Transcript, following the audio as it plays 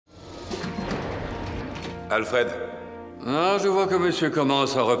Alfred? Ah, je vois que monsieur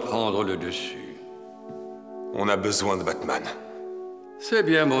commence à reprendre le dessus. On a besoin de Batman. C'est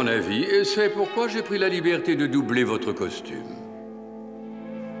bien mon avis, et c'est pourquoi j'ai pris la liberté de doubler votre costume.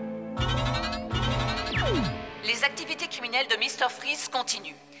 Les activités criminelles de Mr. Freeze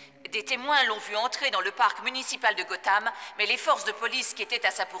continuent. Des témoins l'ont vu entrer dans le parc municipal de Gotham, mais les forces de police qui étaient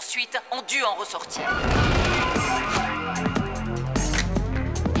à sa poursuite ont dû en ressortir.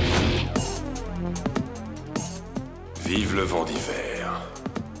 Vive le vent d'hiver.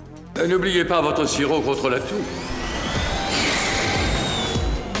 N'oubliez pas votre sirop contre la toux.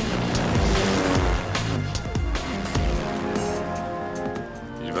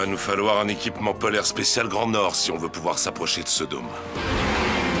 Il va nous falloir un équipement polaire spécial Grand Nord si on veut pouvoir s'approcher de ce dôme.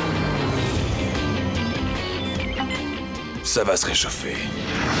 Ça va se réchauffer.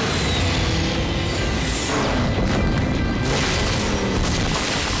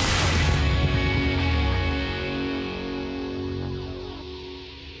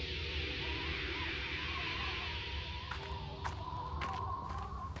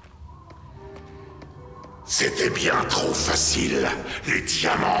 C'était bien trop facile. Les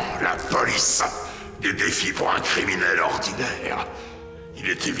diamants, la police, des défis pour un criminel ordinaire. Il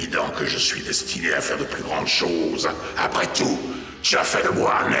est évident que je suis destiné à faire de plus grandes choses. Après tout, tu as fait de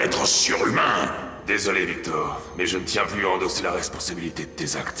moi un être surhumain. Désolé, Victor, mais je ne tiens plus à endosser la responsabilité de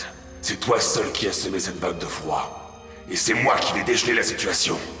tes actes. C'est toi seul qui as semé cette vague de froid. Et c'est moi qui vais dégeler la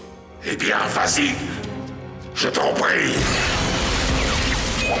situation. Eh bien, vas-y. Je t'en prie.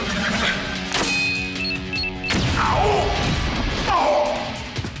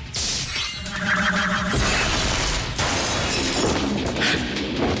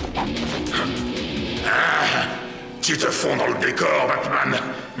 Tu te fonds dans le décor, Batman,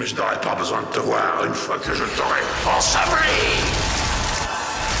 mais je n'aurai pas besoin de te voir une fois que je t'aurai ensablé.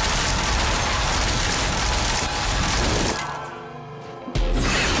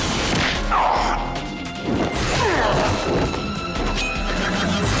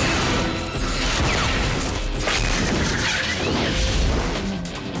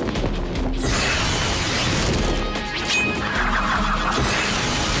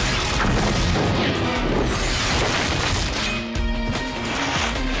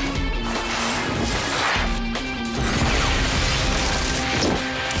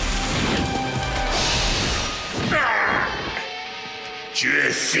 Tu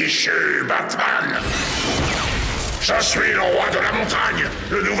es fichu, Batman! Je suis le roi de la montagne,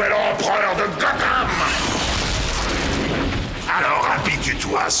 le nouvel empereur de Gotham! Alors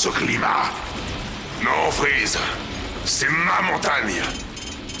habitue-toi à ce climat. Non, Freeze, c'est ma montagne.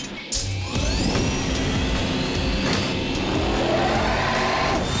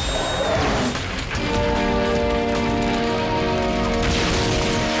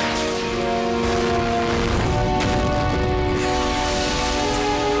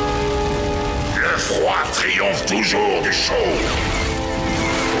 Le froid triomphe toujours du chaud.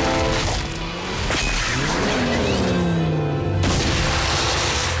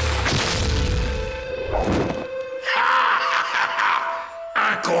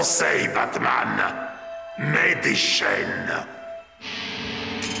 Un conseil, Batman. Mets des chaînes.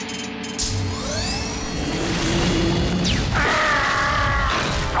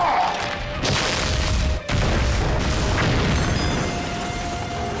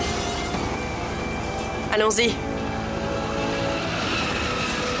 Allons-y.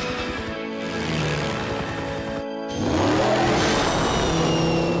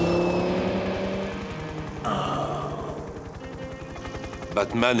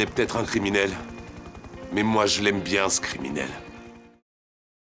 Batman est peut-être un criminel, mais moi je l'aime bien ce criminel.